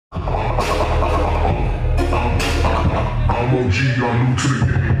I'm OG, y'all new to the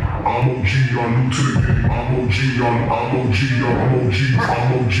game. I'm OG, y'all new to the game. I'm OG, y'all, I'm OG, y'all, I'm OG,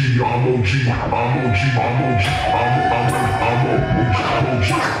 I'm OG, I'm OG, I'm OG, I'm OG,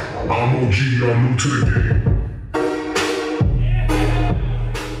 I'm OG, y'all new to the game.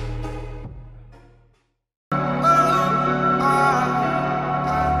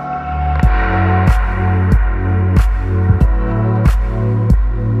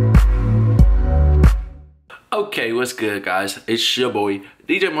 Okay, what's good, guys? It's your boy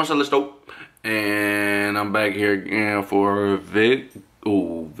DJ Marcellus Dope, and I'm back here again for a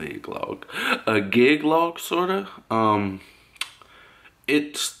gig log, sorta.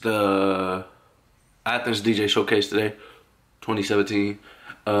 It's the Athens DJ Showcase today, 2017.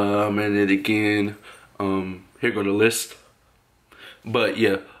 I'm in it again. Here go the list. But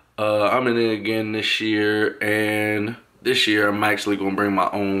yeah, I'm in it again this year, and this year I'm actually gonna bring my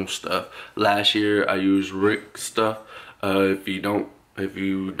own stuff. Last year I used Rick's stuff. If you don't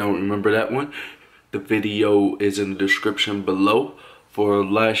remember that one, the video is in the description below for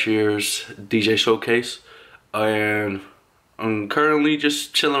last year's DJ Showcase. And I'm currently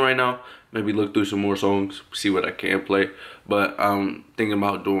just chilling right now. Maybe look through some more songs, see what I can play. But I'm thinking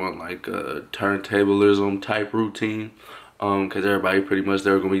about doing like a turntablism type routine. Cause everybody pretty much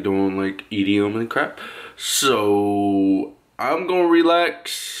they're gonna be doing like EDM and crap. So I'm gonna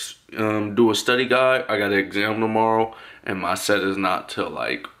relax, do a study guide. I got an exam tomorrow, and my set is not till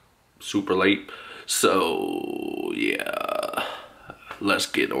like super late. So yeah, let's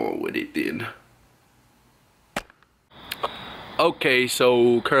get on with it then. Okay,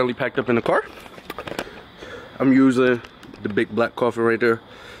 so currently packed up in the car. I'm using the big black Coffin right there.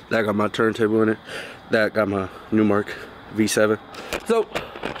 That got my turntable in it. That got my Newmark V7. So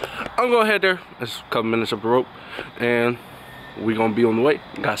I'm gonna head there. It's a couple minutes up the road, and we gonna be on the way.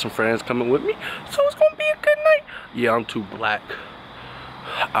 Got some friends coming with me, so it's gonna be a good night. Yeah, I'm too black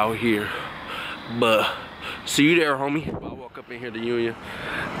out here, but see you there, homie. I walk up in here to Union.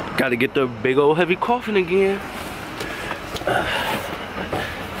 Gotta get the big old heavy Coffin again.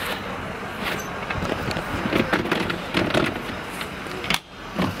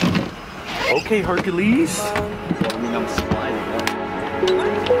 Okay, Hercules. I'm sliding.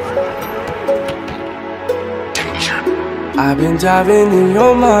 I've been diving in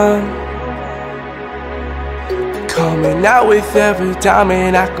your mind, coming out with every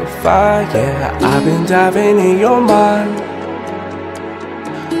diamond I could find. Yeah, I've been diving in your mind,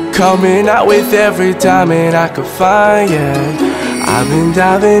 coming out with every diamond I could find. Yeah, I've been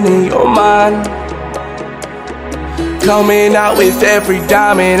diving in your mind, coming out with every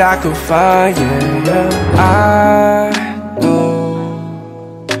diamond I could find. Yeah, I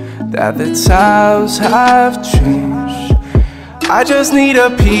know that the times have changed. I just need a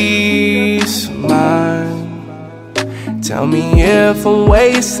peace of mind. Tell me if I'm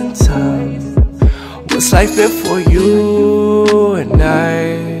wasting time. What's life been for you at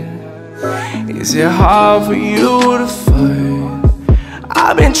night? Is it hard for you to fight?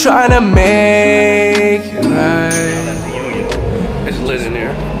 I've been trying to make it right. It's lit in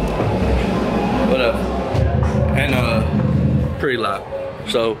there. What up? And pretty loud.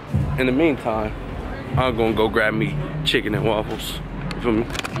 So in the meantime, I'm gonna go grab me chicken and waffles. You feel me?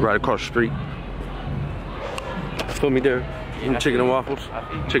 Right across the street. Feel me there? Yeah, chicken and waffles.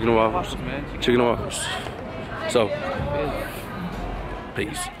 Chicken and waffles. Chicken and waffles. So,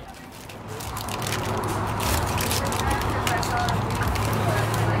 peace.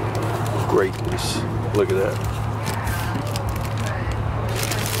 Greatness. Look at that.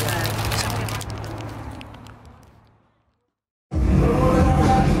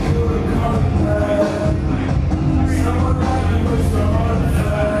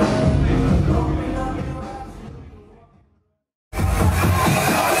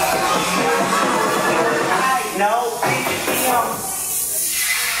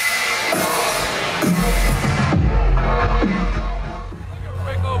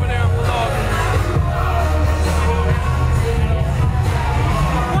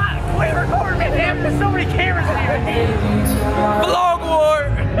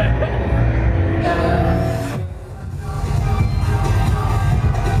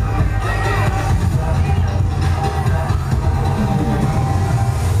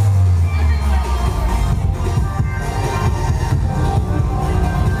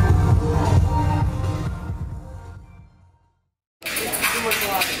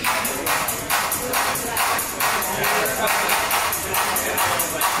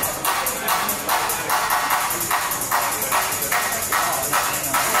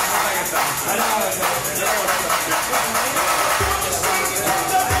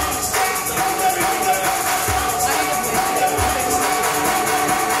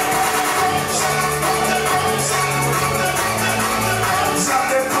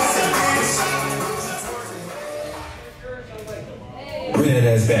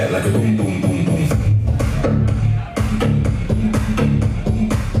 that ass back like a boom, boom, boom, boom.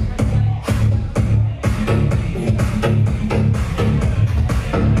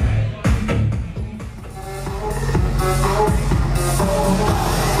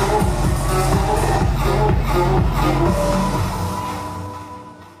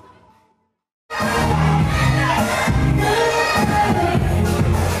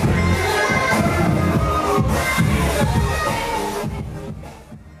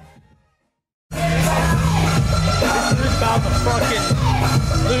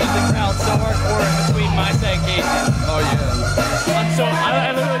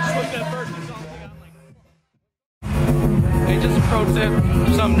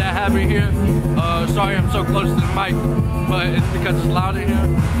 Something that happened here. Sorry I'm so close to the mic, but it's because it's loud in here.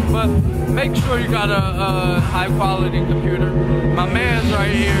 But make sure you got a high quality computer. My man's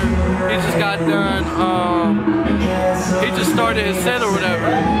right here. He just got done. He just started his set or whatever,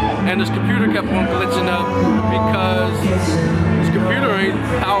 and his computer kept on glitching up because his computer ain't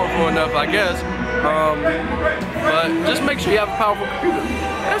powerful enough, I guess. But just make sure you have a powerful computer.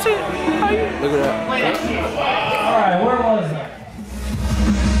 That's it. Look at that. Alright, where was that?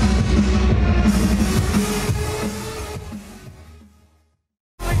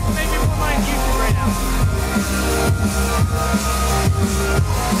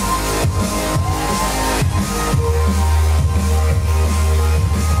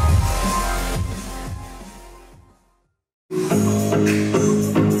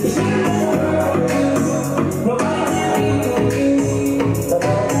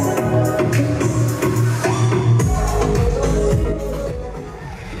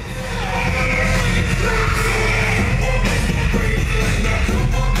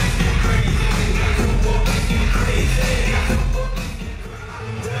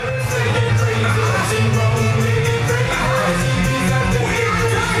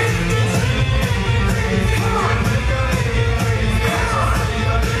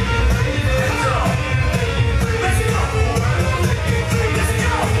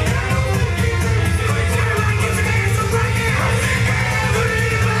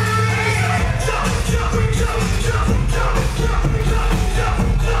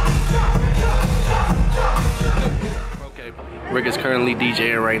 Rick is currently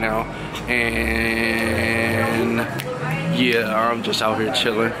DJing right now, and yeah, I'm just out here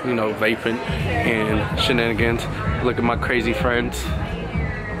chilling, you know, vaping and shenanigans. Look at my crazy friends.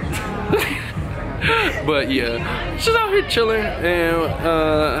 But yeah, just out here chilling, and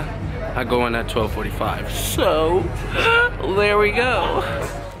I go in at 12:45. So there we go.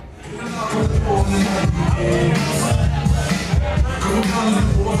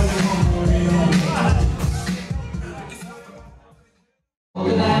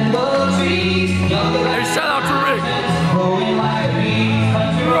 Hey, shout out to Rick.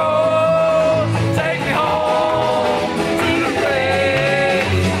 Take me home to the place.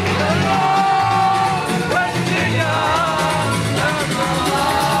 Virginia.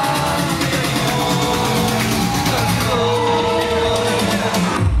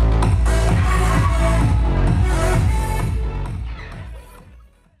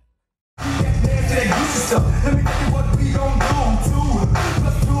 Let me tell you what we gon' do. 2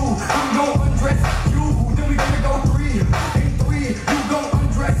 + 2, I'm gon' undress you. Then we gonna go 3 and 3, you gon'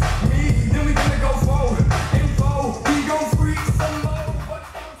 undress me. Then we gonna go 4 and 4, we gon' freak some more.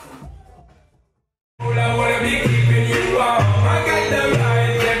 I wanna be keeping you warm. I got the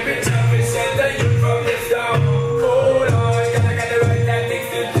right temperature to shelter you from the storm. Hold on, I got the right tactics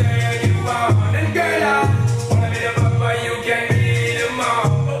to turn you on. And girl, I wanna be the papa, you can be the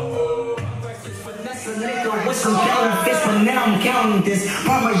mom. With some counterfeits, but now I'm counting this.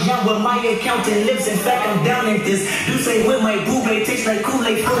 Parmesan with my accountant lips. In fact, I'm down at this. You say with my boobay tastes like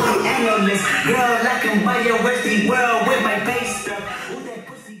Kool-Aid for the analyst. Girl, I can buy your Westie world with my base stuff. Ooh, that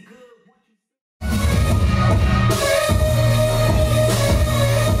pussy good.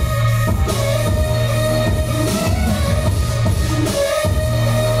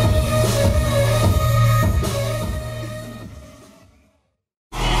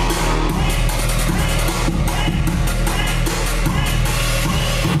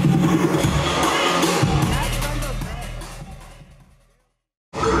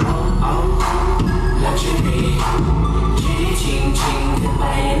 What you need?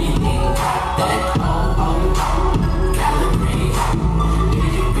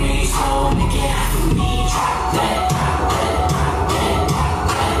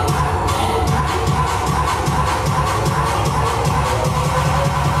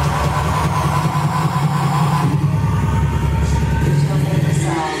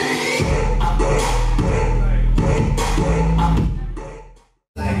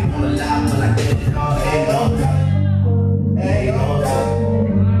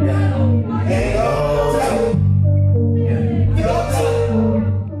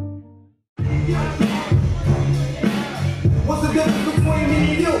 What's the difference between me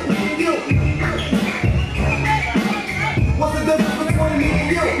and you? What's the difference between me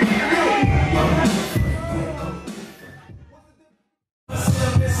and you?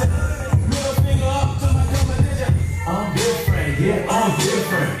 Middle finger up to my competition. I'm different, yeah, I'm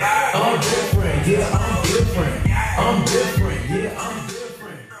different. I'm different, yeah, I'm different. I'm different, yeah, I'm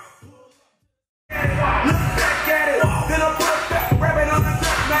different. Look back at it, then I put back rabbit on the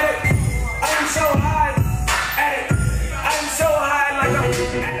track, medic. I'm so high at it. I'm so high like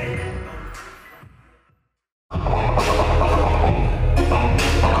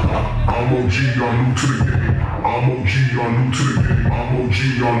I'm OG, y'all new to the game. I'm OG, y'all new to the game. I'm OG,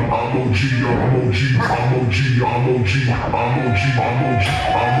 y'all new to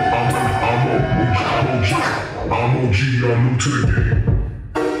the game.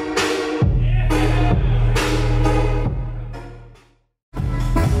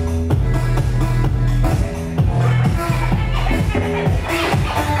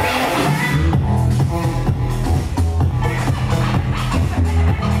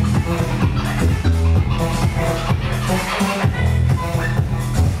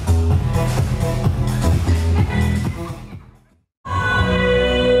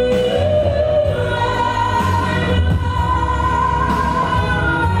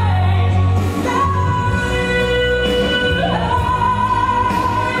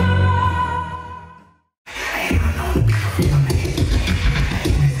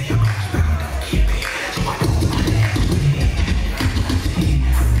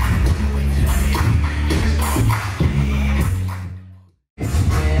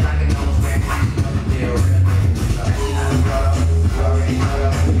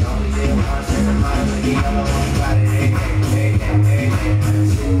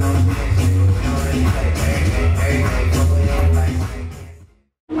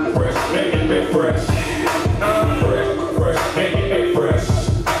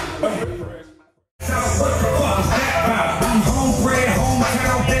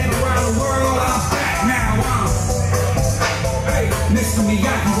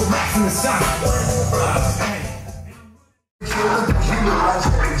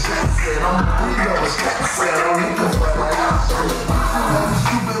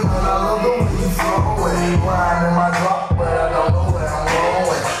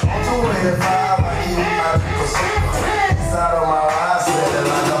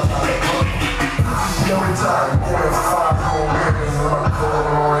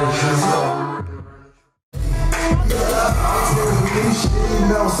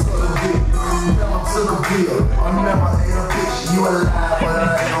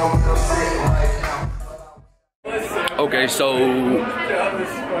 Okay, so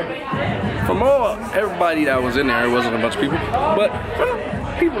from everybody that was in there, it wasn't a bunch of people, but from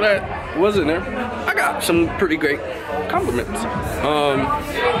the people that was in there, I got some pretty great compliments.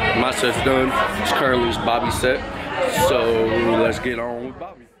 My set's done. It's currently Bobby's set, so let's get on with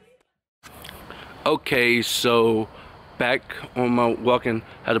Bobby. Okay, so back on my walking,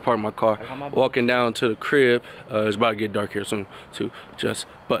 had to park my car, walking down to the crib. It's about to get dark here soon too,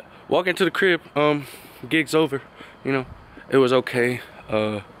 but walking to the crib, gig's over, you know, it was okay.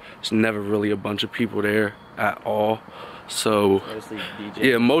 It's never really a bunch of people there at all, so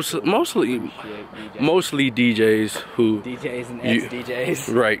yeah, mostly DJs who DJs and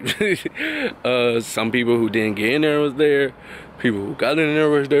ex-DJs, right. Some people who didn't get in there was there, people who got in there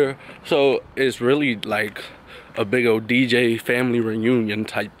was there, so it's really like a big old DJ family reunion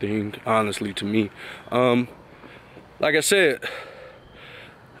type thing, honestly, to me. Like I said,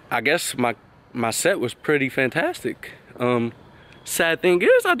 I guess my set was pretty fantastic. Sad thing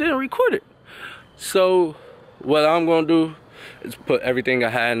is I didn't record it, so what I'm gonna do is put everything I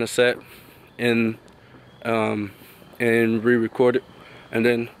had in the set in and re-record it, and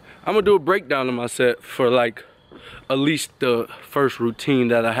then I'm gonna do a breakdown of my set for like at least the first routine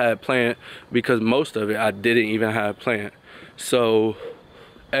that I had planned, because most of it I didn't even have planned. So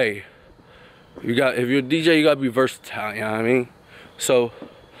hey, if you're a DJ, you gotta be versatile, you know what I mean? So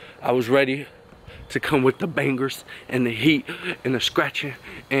I was ready to come with the bangers and the heat and the scratching,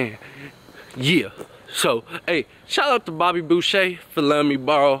 and yeah. So hey, shout out to Bobby Boucher for letting me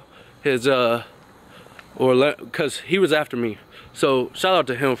borrow his cause he was after me. So shout out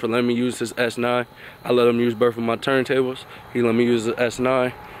to him for letting me use his S9. I let him use both of my turntables. He let me use the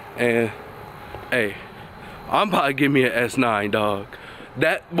S9, and hey, I'm about to give me an S9, dog.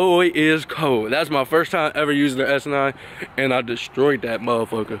 That boy is cold. That's my first time ever using the S9, and I destroyed that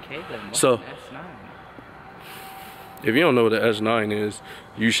motherfucker. Okay, so If you don't know what the S9 is,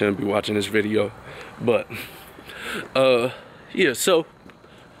 you shouldn't be watching this video. But yeah, so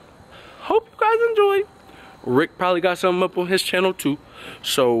hope you guys enjoyed. Rick probably got something up on his channel too.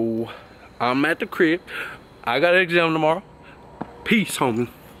 So I'm at the crib. I got an exam tomorrow. Peace, homie.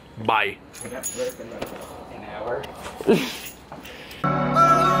 Bye. An hour.